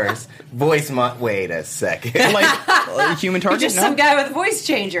universe. Wait a second. Like human target? Just some guy with a voice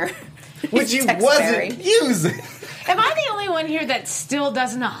changer. Which he wasn't using. Am I the only one here that still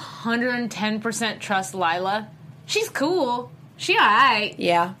doesn't 110% trust Lila? She's cool. She alright.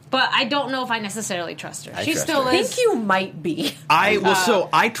 Yeah. But I don't know if I necessarily trust her. She still I is. think you might be.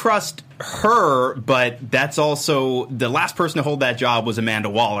 I trust her, but that's also the last person to hold that job was Amanda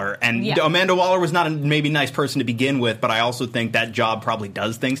Waller, and Amanda Waller was not a maybe nice person to begin with, but I also think that job probably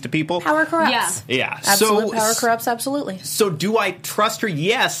does things to people. Power corrupts. Yeah. Absolute power corrupts, absolutely. So do I trust her?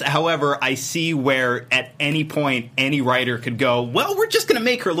 Yes. However, I see where at any point any writer could go, well, we're just going to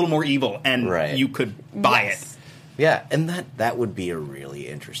make her a little more evil, and you could buy it. Yeah, and that would be a really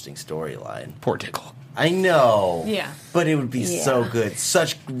interesting storyline. Poor Tickle. I know. Yeah. But it would be so good.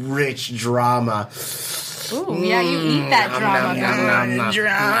 Such rich drama. Ooh, yeah, you eat that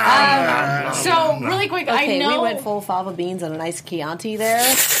drama. So, really quick, I know... we went full fava beans and a nice Chianti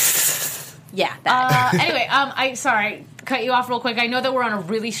there. Yeah, anyway, sorry, cut you off real quick. I know that we're on a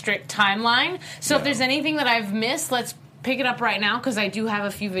really strict timeline, so if there's anything that I've missed, let's pick it up right now, because I do have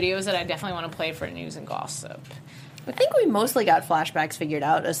a few videos that I definitely want to play for news and gossip. I think we mostly got flashbacks figured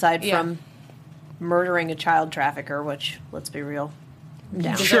out, aside from murdering a child trafficker, which, let's be real, I'm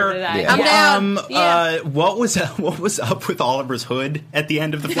down. Sure. I'm down. What was up with Oliver's hood at the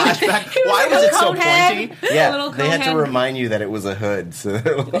end of the flashback? Why was it so pointy? Yeah, they had to remind you that it was a hood. So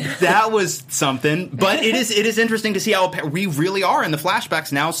that was something. But it is interesting to see how we really are in the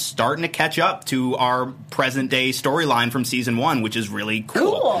flashbacks now, starting to catch up to our present day storyline from season 1, which is really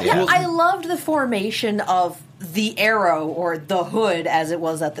cool. Yeah, I loved the formation of the Arrow, or the Hood as it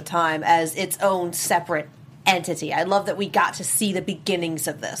was at the time, as its own separate entity. I love that we got to see the beginnings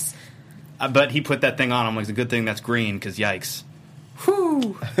of this. But he put that thing on. I'm like, it's a good thing that's green, because yikes.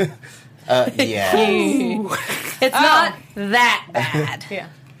 Whew. Yeah. It's not that bad. Yeah.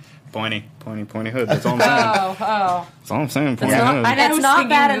 Pointy hood. That's all I'm saying. That's all I'm saying. Pointy hood. It's not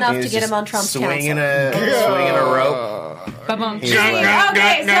bad enough to get him on Trump's swinging council. Swinging a rope.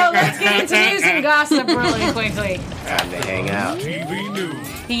 Okay, so let's get into news and gossip really quickly. Time to hang out. TV news.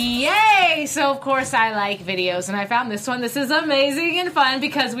 Yay! So, of course, I like videos, and I found this one. This is amazing and fun,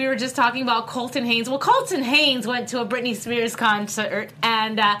 because we were just talking about Colton Haynes. Well, Colton Haynes went to a Britney Spears concert,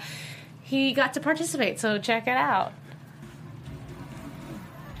 and he got to participate, so check it out.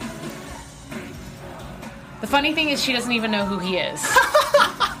 The funny thing is, she doesn't even know who he is.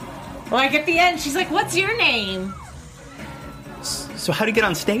 Like, at the end, she's like, what's your name? So how do you get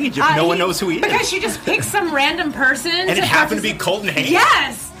on stage if no one knows who he is? Because she just picks some random person. And it happened to be Colton Haynes?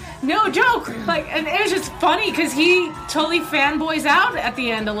 Yes! No joke. And it was just funny, because he totally fanboys out at the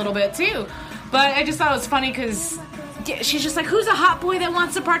end a little bit, too. But I just thought it was funny, because she's just like, who's a hot boy that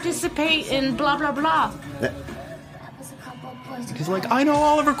wants to participate in blah, blah, blah? He's like, I know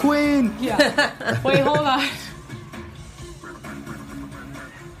Oliver Queen. Yeah. Wait, hold on.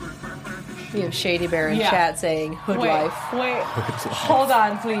 You have Shady Bear in chat saying hood life. Wait, hold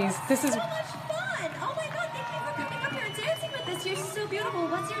on, please. This is so much fun. Oh my god, thank you for coming up here and dancing with us. You're so beautiful.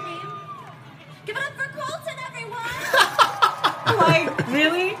 What's your name? Give it up for Colton, everyone. like,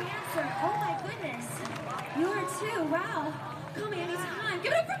 really? Oh my goodness. You are too. Wow. Call me anytime.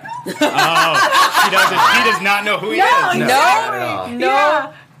 Give it up for Colton. She does not know who he is.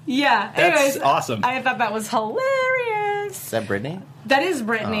 No. Yeah. That's Anyways, awesome. I thought that was hilarious. Is that Brittany? That is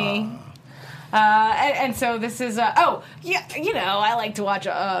Brittany. And so this is I like to watch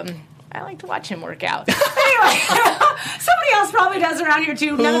him work out. Anyway, somebody else probably does around here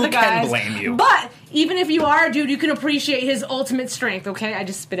too. None of the guys can blame you? But even if you are a dude, you can appreciate his ultimate strength. Okay, I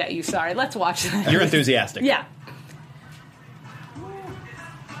just spit at you. Sorry. Let's watch this. You're enthusiastic. Yeah.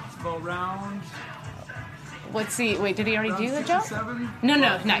 Let's go round. Let's see. Wait, did he already do the jump? No,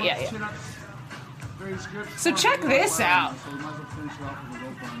 not yet. So check this out.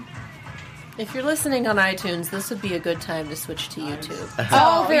 If you're listening on iTunes, this would be a good time to switch to YouTube.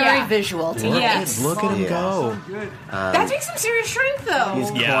 Oh, very visual. Look at him go. That takes some serious strength, though.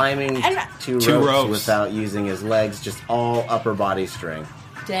 He's climbing two ropes without using his legs, just all upper body strength.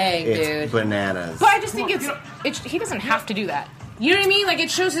 Dang, it's dude. Bananas. But I just think he doesn't have to do that. You know what I mean? Like,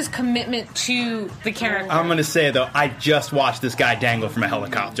 it shows his commitment to the character. I'm going to say, though, I just watched this guy dangle from a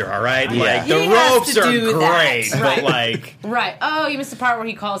helicopter, all right? Yeah. Like, the ropes are great, but, Right. like... Right. Oh, you missed the part where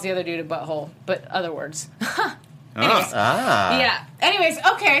he calls the other dude a butthole, but other words. Anyways. Yeah. Anyways,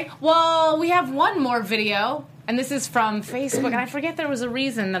 okay. Well, we have one more video, and this is from Facebook, and I forget there was a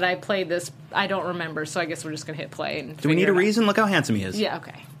reason that I played this. I don't remember, so I guess we're just going to hit play. And Do we need a reason? Look how handsome he is. Yeah,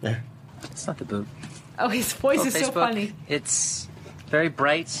 okay. It's not the boot. Oh, his voice Hello, is so Facebook. funny. It's very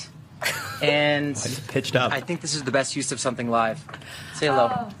bright, and pitched up. I think this is the best use of something live. Say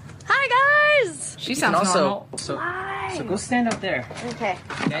hello. Hi, guys. She You sounds can also, normal. So go stand up there. Okay.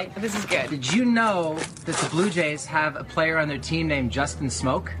 Okay. This is good. Did you know that the Blue Jays have a player on their team named Justin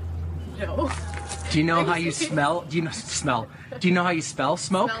Smoke? No. Do you know how you smell? Do you know smell? Do you know how you spell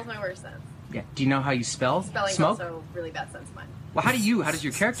smoke? Smells my worst sense. Yeah. Do you know how you spell Spelling's smoke? also really bad sense of mine. Well, how does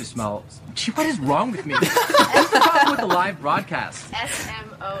your character smell? Gee, what is wrong with me? What's the problem with the live broadcast?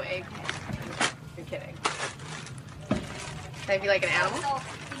 S-M-O-A-K. You're kidding. Can I be like an animal?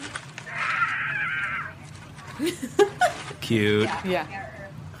 Cute. Yeah.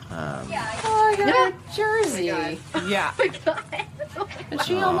 Oh, I got a jersey. Yeah. And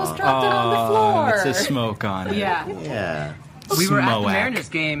she almost dropped it on the floor. It says smoke on it. Yeah. Yeah. We were at the Smoak. Mariners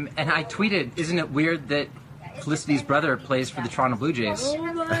game, and I tweeted, "Isn't it weird that Felicity's brother plays for the Toronto Blue Jays?" Oh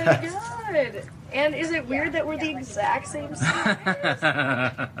my god. And is it weird that we're the exact same size?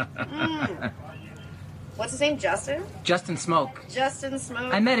 What's his name? Justin? Justin Smoke. Justin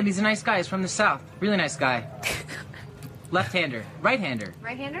Smoke. I met him. He's a nice guy. He's from the South. Really nice guy. Left-hander. Right-hander.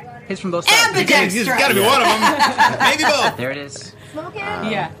 Right-hander? Hits from both sides. He's got to be one of them. Maybe both. There it is. Smoking?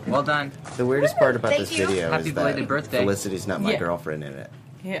 Yeah. Well done. The weirdest part about Thank this you. video Happy is that belated birthday. Felicity's not my Yeah. girlfriend in it.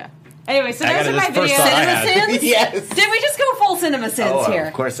 Yeah. Anyway, so I those got are it. my This first videos. thought I Cinema had. Sins? Yes. Did we just go full Cinema Sins Oh, here?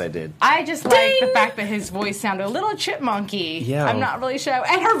 of course I did. I just like the fact that his voice sounded a little chipmunky. Yeah. I'm not really sure.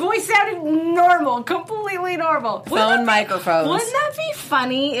 And her voice sounded normal, completely normal. Phone microphones. Wouldn't that be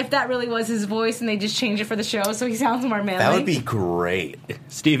funny if that really was his voice and they just changed it for the show so he sounds more manly? That would be great.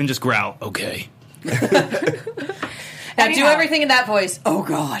 Steven, just growl. Okay. Now do everything in that voice. Oh,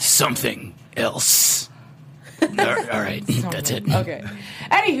 God. Something else. All right. That's it. Okay.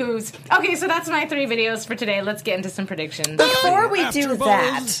 Anywho's. Okay, so that's my 3 videos for today. Let's get into some predictions. Before we do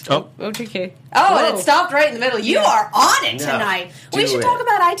that. Oh. Okay. Oh, and it stopped right in the middle. You are on it No, tonight. We do should it. talk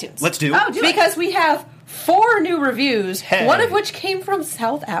about iTunes. Let's do. Oh, do it. Because we have 4 new reviews, Hey. one of which came from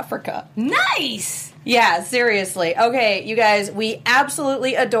South Africa. Nice! Yeah, seriously. Okay, you guys, we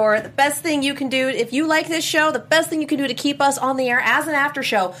absolutely adore it. The best thing you can do, if you like this show, the best thing you can do to keep us on the air as an after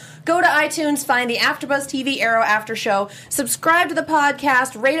show, go to iTunes, find the AfterBuzz TV Arrow After Show, subscribe to the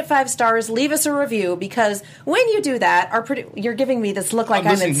podcast, rate it 5 stars, leave us a review, because when you do that, you're giving me this look like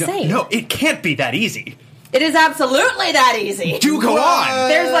I'm insane. No, it can't be that easy. It is absolutely that easy. Do go on.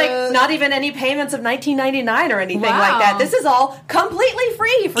 There's like not even any payments of $19.99 or anything like that. This is all completely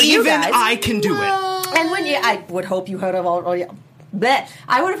free for you guys. Even I can do it. And when I would hope you would have already.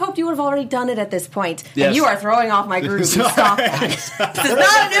 I would have hoped you would have already done it at this point. Yes. And you are throwing off my groove. Stop that. This is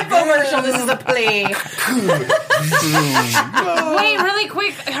not an infomercial. This is a plea. Wait, really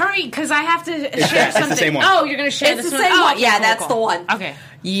quick. Hurry, because I have to share it's the something. same one. Oh, you're going to share It's this the one? same Oh, one. okay, Yeah, cool, that's cool. the one. Okay.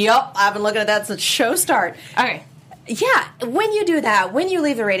 Yep, I've been looking at that since show start. Okay. Yeah, when you do that, when you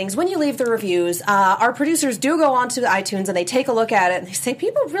leave the ratings, when you leave the reviews, our producers do go onto iTunes and they take a look at it and they say,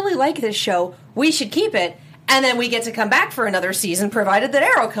 people really like this show. We should keep it. And then we get to come back for another season, provided that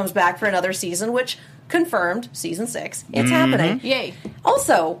Arrow comes back for another season, which confirmed, season 6. It's happening. Yay.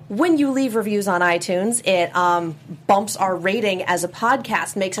 Also, when you leave reviews on iTunes, it bumps our rating as a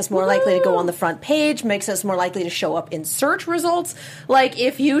podcast, makes us more likely to go on the front page, makes us more likely to show up in search results. Like,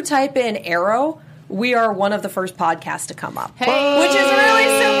 if you type in Arrow, we are one of the first podcasts to come up. Hey. Which is really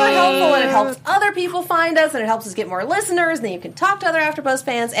super helpful, and it helps other people find us, and it helps us get more listeners, and then you can talk to other AfterBuzz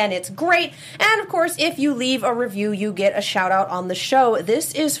fans, and it's great. And, of course, if you leave a review, you get a shout-out on the show.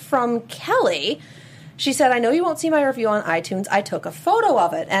 This is from Kelly. She said, I know you won't see my review on iTunes. I took a photo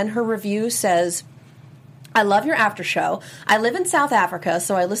of it. And her review says, I love your after show. I live in South Africa,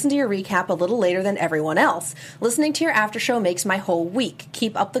 so I listen to your recap a little later than everyone else. Listening to your after show makes my whole week.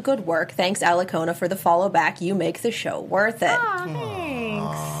 Keep up the good work. Thanks, Alicona, for the follow back. You make the show worth it.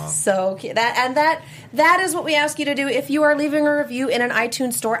 Thanks. So that is what we ask you to do. If you are leaving a review in an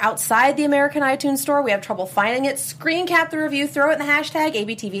iTunes store outside the American iTunes store, we have trouble finding it. Screen cap the review, throw it in the hashtag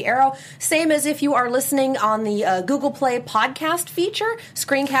ABTVArrow. Same as if you are listening on the Google Play podcast feature.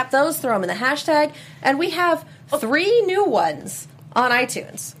 Screen cap those, throw them in the hashtag. And we have 3 new ones on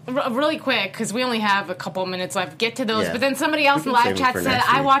iTunes. Really quick, because we only have a couple minutes left. Get to those. Yeah. But then somebody else in We can live save chat them for said,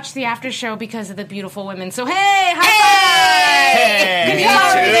 next I week. watched the after show because of the beautiful women. So, hey, high five! Me Good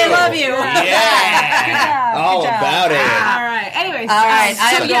job, too. they love you. Yeah. All about it. All right. Anyways. All right,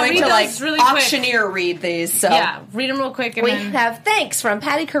 I'm going read to those really quick. auctioneer read these. So Yeah, read them real quick. And we then have thanks from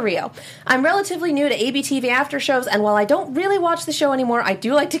Patty Carrillo. I'm relatively new to ABTV after shows, and while I don't really watch the show anymore, I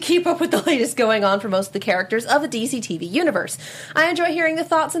do like to keep up with the latest going on for most of the characters of the DC TV universe. I enjoy hearing the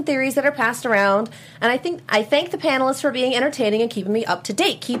thoughts and theories that are passed around, and I thank the panelists for being entertaining and keeping me up to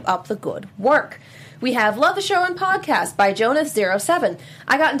date. Keep up the good work. We have Love the Show and Podcast by Jonas07.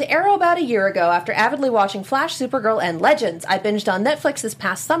 I got into Arrow about a year ago after avidly watching Flash, Supergirl, and Legends. I binged on Netflix this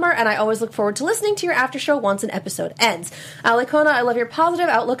past summer, and I always look forward to listening to your after show once an episode ends. Alicona, I love your positive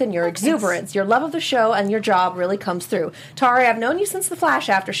outlook and your exuberance. Your love of the show and your job really comes through. Tari, I've known you since the Flash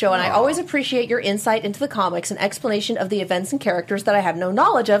after show, and I always appreciate your insight into the comics and explanation of the events and characters that I have no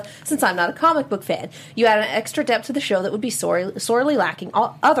knowledge of since I'm not a comic book fan. You add an extra depth to the show that would be sorely lacking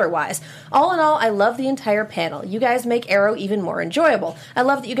otherwise. All in all, I love the entire panel. You guys make Arrow even more enjoyable. I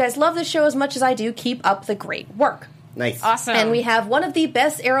love that you guys love the show as much as I do. Keep up the great work. Nice. awesome. And we have one of the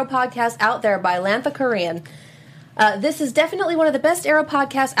best Arrow podcasts out there by Lantha Korean. This is definitely one of the best Arrow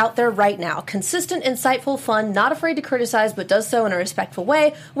podcasts out there right now. Consistent, insightful, fun, not afraid to criticize, but does so in a respectful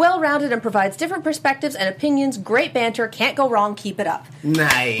way. Well-rounded and provides different perspectives and opinions. Great banter. Can't go wrong. Keep it up.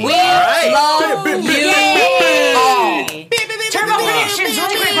 Nice. We love you all. Turbo predictions,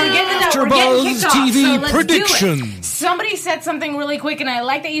 really quick. We're getting AfterBuzz kicked off, TV so let's do it. predictions. Somebody said something really quick, and I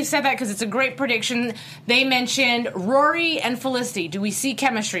like that you said that because it's a great prediction. They mentioned Rory and Felicity. Do we see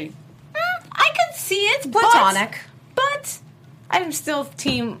chemistry? I could see it. Platonic. But I'm still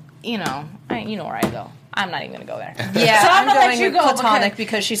team, you know where I go. I'm not even going to go there. Yeah, so I'm I'm going to let going you with go platonic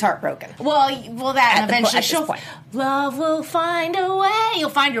because she's heartbroken. Well, that and eventually at this she'll. point. Love will find a way. You'll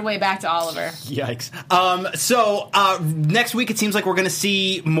find your way back to Oliver. Yikes. So next week it seems like we're going to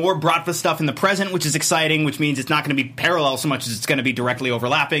see more Bratva stuff in the present, which is exciting, which means it's not going to be parallel so much as it's going to be directly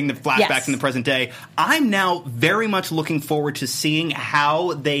overlapping, the flashbacks in the present day. I'm now very much looking forward to seeing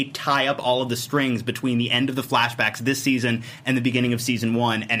how they tie up all of the strings between the end of the flashbacks this season and the beginning of season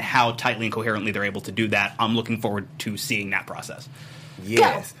 1 and how tightly and coherently they're able to do that. I'm looking forward to seeing that process.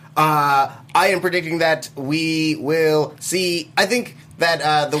 Yes. I am predicting that we will see. I think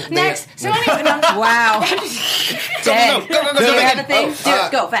that Next. So anyway, wow. Dead. Go. Do you have a thing? Do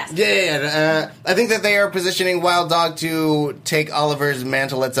it. Go fast. Yeah. I think that they are positioning Wild Dog to take Oliver's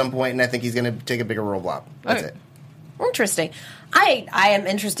mantle at some point, and I think he's going to take a bigger role block. That's it. Interesting. I am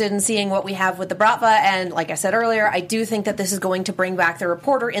interested in seeing what we have with the Bratva, and like I said earlier, I do think that this is going to bring back the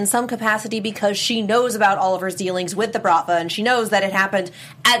reporter in some capacity because she knows about Oliver's dealings with the Bratva, and she knows that it happened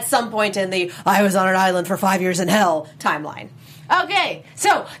at some point in the I was on an island for 5 years in hell timeline. Okay,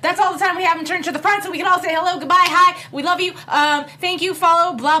 so that's all the time we have in Turn to the Front, so we can all say hello, goodbye, hi, we love you, thank you,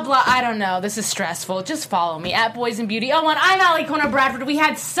 follow, blah, blah, I don't know, this is stressful, just follow me, at Boys and Beauty 01, I'm Alicona Bradford, we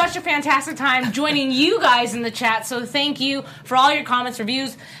had such a fantastic time joining you guys in the chat, so thank you for all your comments,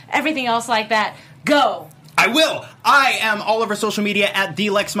 reviews, everything else like that, go! I will. I am all over social media at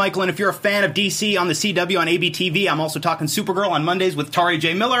TheLexMichael, and if you're a fan of DC on the CW on ABTV, I'm also talking Supergirl on Mondays with Tari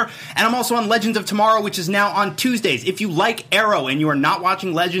J. Miller, and I'm also on Legends of Tomorrow, which is now on Tuesdays. If you like Arrow and you are not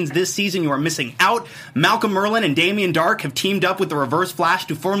watching Legends this season, you are missing out. Malcolm Merlin and Damian Dark have teamed up with the Reverse Flash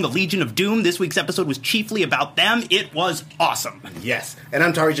to form the Legion of Doom. This week's episode was chiefly about them. It was awesome. Yes. And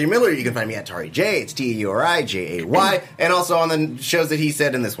I'm Tari J. Miller. You can find me at Tari J. It's TURIJAY. And also on the shows that he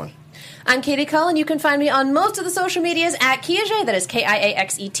said in this one. I'm Katie Cullen. You can find me on most of the social medias at Kiaxet. That is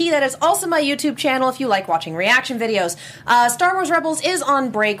Kiaxet. That is also my YouTube channel if you like watching reaction videos. Star Wars Rebels is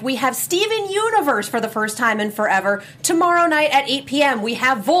on break. We have Steven Universe for the first time in forever tomorrow night at 8 p.m. We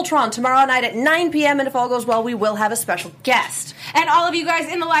have Voltron tomorrow night at 9 p.m. And if all goes well, we will have a special guest. And all of you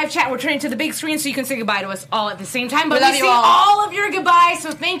guys in the live chat, we're turning to the big screen so you can say goodbye to us all at the same time. But we see all of your goodbyes, so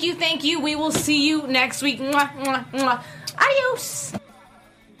thank you. We will see you next week. Mwah, mwah, mwah. Adios.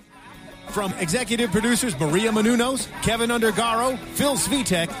 From executive producers Maria Menounos, Kevin Undergaro, Phil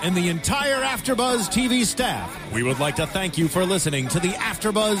Svitek, and the entire AfterBuzz TV staff, we would like to thank you for listening to the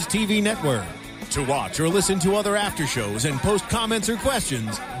AfterBuzz TV network. To watch or listen to other after shows and post comments or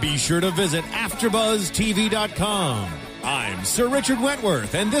questions, be sure to visit AfterBuzzTV.com. I'm Sir Richard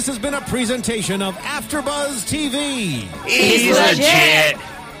Wentworth, and this has been a presentation of AfterBuzz TV. He's legit.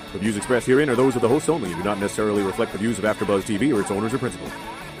 The views expressed herein are those of the hosts only and do not necessarily reflect the views of AfterBuzz TV or its owners or principals.